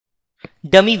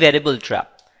Dummy variable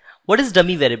trap. What is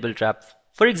dummy variable trap?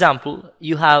 For example,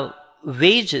 you have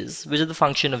wages which are the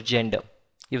function of gender.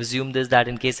 You assume this, that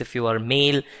in case if you are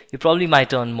male, you probably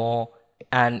might earn more,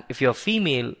 and if you're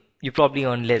female, you probably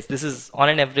earn less. This is on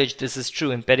an average, this is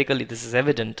true. Empirically, this is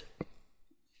evident.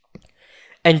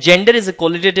 And gender is a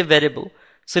qualitative variable,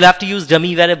 so you'll have to use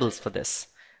dummy variables for this.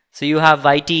 So you have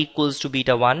yt equals to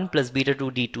beta1 plus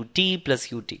beta2 d2t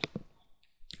plus ut.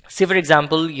 Say for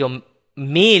example, your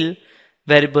male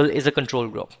variable is a control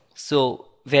group. So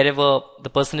wherever the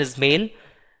person is male,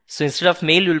 so instead of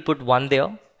male, you'll put 1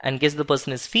 there. And in case the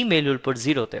person is female, you'll put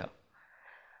 0 there.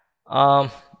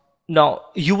 Now,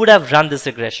 you would have run this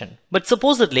regression. But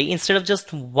supposedly, instead of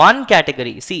just one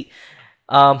category, see,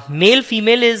 male,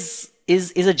 female is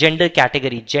a gender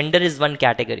category. Gender is one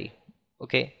category.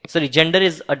 Okay. Sorry, gender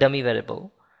is a dummy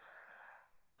variable.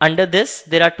 Under this,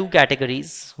 there are two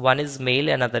categories. One is male,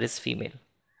 another is female.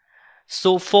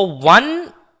 So for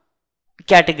one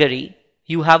category,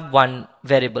 you have one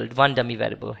variable, one dummy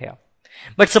variable here.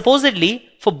 But supposedly,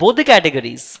 for both the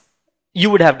categories, you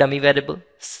would have dummy variable.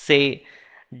 Say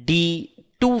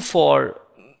D2 for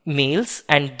males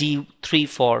and D3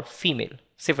 for female.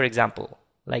 Say for example,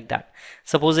 like that.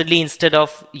 Supposedly, instead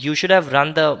of, you should have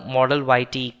run the model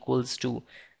yt equals to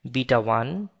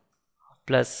beta1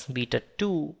 plus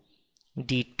beta2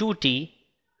 d2t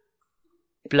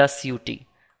plus ut.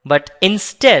 But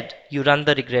instead, you run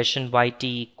the regression yt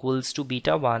equals to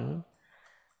beta1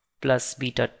 plus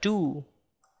beta2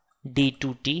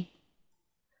 d2t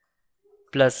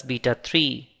plus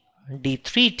beta3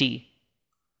 d3t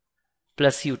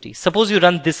plus ut. Suppose you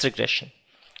run this regression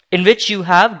in which you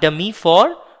have dummy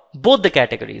for both the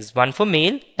categories, one for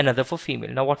male, another for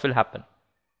female. Now what will happen?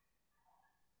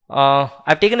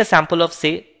 I've taken a sample of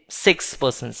say 6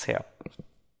 persons here.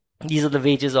 These are the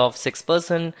wages of 6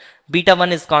 person. Beta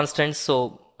 1 is constant,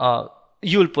 so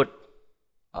you will put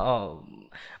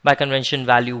by convention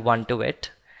value 1 to it.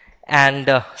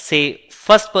 And say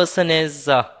first person is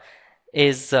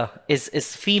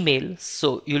female,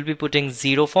 so you'll be putting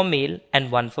 0 for male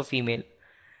and 1 for female.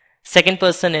 Second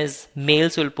person is male,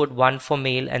 so you'll put 1 for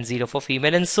male and 0 for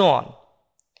female, and so on.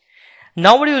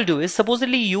 Now what you will do is,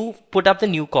 supposedly you put up the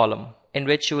new column in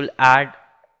which you will add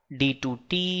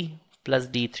d2t plus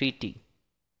d3t.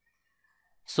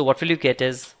 So what will you get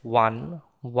is 1,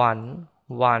 1,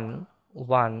 1,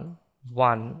 1,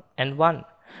 1 and 1.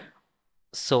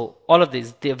 So all of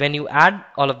these, when you add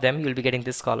all of them, you'll be getting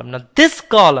this column. Now this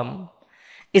column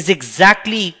is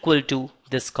exactly equal to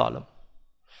this column.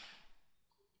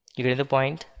 You getting the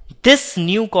point? This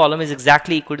new column is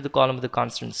exactly equal to the column of the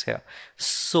constants here.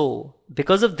 So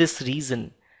because of this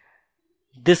reason,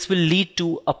 this will lead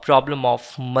to a problem of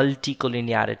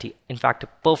multicollinearity. In fact, a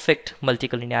perfect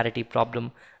multicollinearity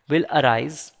problem will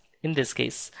arise in this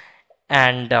case,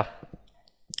 and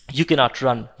you cannot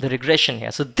run the regression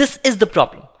here. So this is the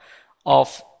problem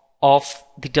of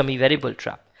the dummy variable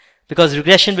trap, because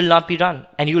regression will not be run,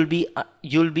 and you'll be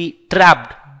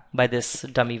trapped by this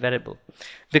dummy variable.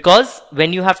 Because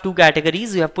when you have two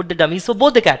categories, you have put the dummies for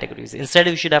both the categories. Instead,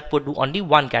 you should have put only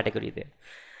one category there.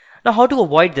 Now, how to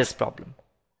avoid this problem?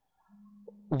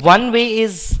 One way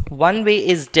is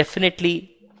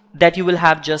definitely that you will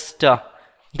have just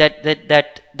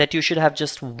that you should have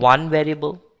just one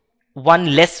variable,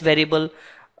 one less variable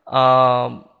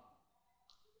for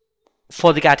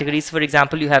the categories. For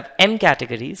example, you have m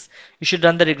categories. You should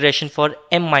run the regression for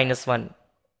m minus 1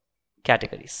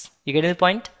 categories. You getting the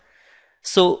point?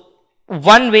 So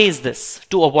one way is this,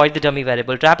 to avoid the dummy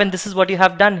variable trap, and this is what you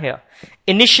have done here.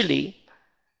 Initially,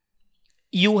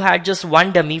 you had just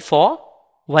one dummy for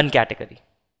one category.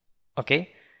 Okay,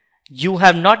 you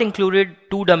have not included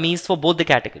two dummies for both the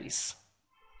categories.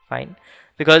 Fine,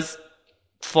 because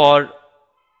for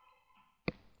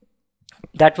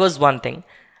that was one thing.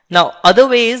 Now other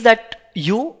way is that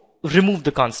you remove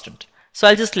the constant. So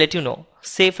I'll just let you know.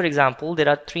 Say for example, there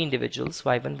are 3 individuals,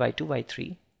 y1, y2,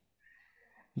 y3.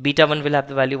 Beta 1 will have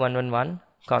the value 1, 1, 1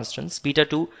 constants. Beta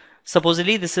 2,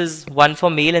 supposedly this is 1 for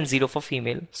male and 0 for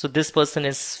female. So this person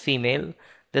is female,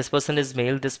 this person is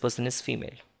male, this person is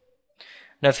female.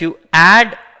 Now if you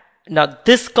add, now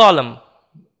this column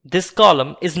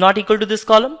is not equal to this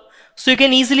column, so you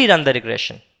can easily run the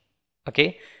regression.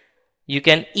 Okay, you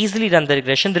can easily run the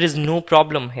regression. There is no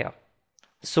problem here.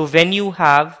 So when you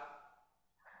had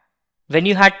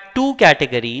two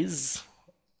categories,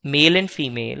 male and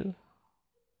female,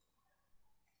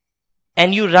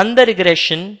 and you run the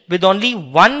regression with only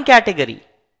one category,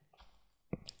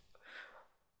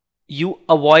 you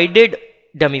avoided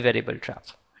dummy variable trap.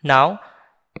 Now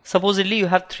supposedly you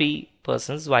have 3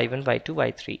 persons, y1, y2,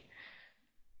 y3.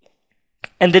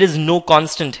 and there is no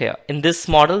constant here. In this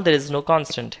model, there is no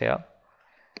constant here.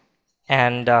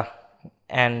 And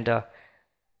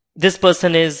this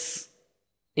person is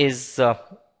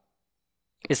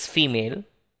female,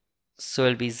 so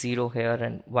it'll be 0 here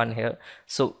and 1 here.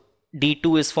 So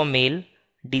D2 is for male,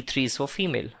 D3 is for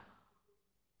female.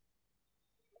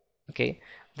 Okay,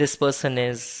 this person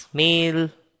is male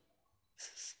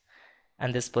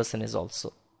and this person is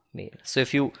also male. So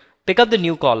if you pick up the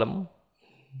new column,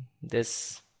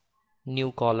 this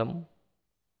new column,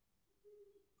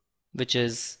 which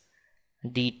is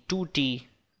D2T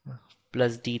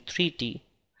plus D3T,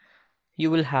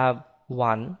 you will have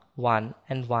 1, 1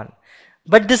 and 1.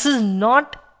 But this is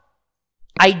not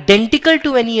identical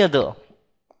to any other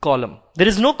column. There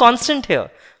is no constant here.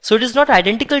 So it is not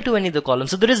identical to any other column.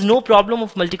 So there is no problem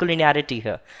of multicollinearity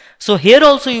here. So here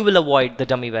also you will avoid the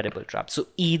dummy variable trap. So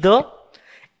either,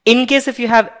 in case if you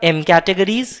have m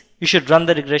categories, you should run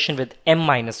the regression with m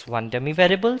minus 1 dummy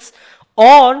variables,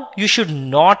 or you should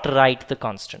not write the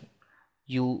constant.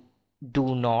 You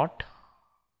do not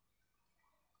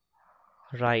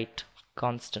write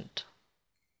constant.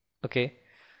 Okay,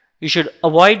 you should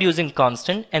avoid using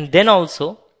constant, and then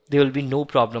also there will be no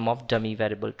problem of dummy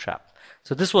variable trap.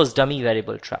 So this was dummy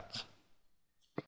variable trap.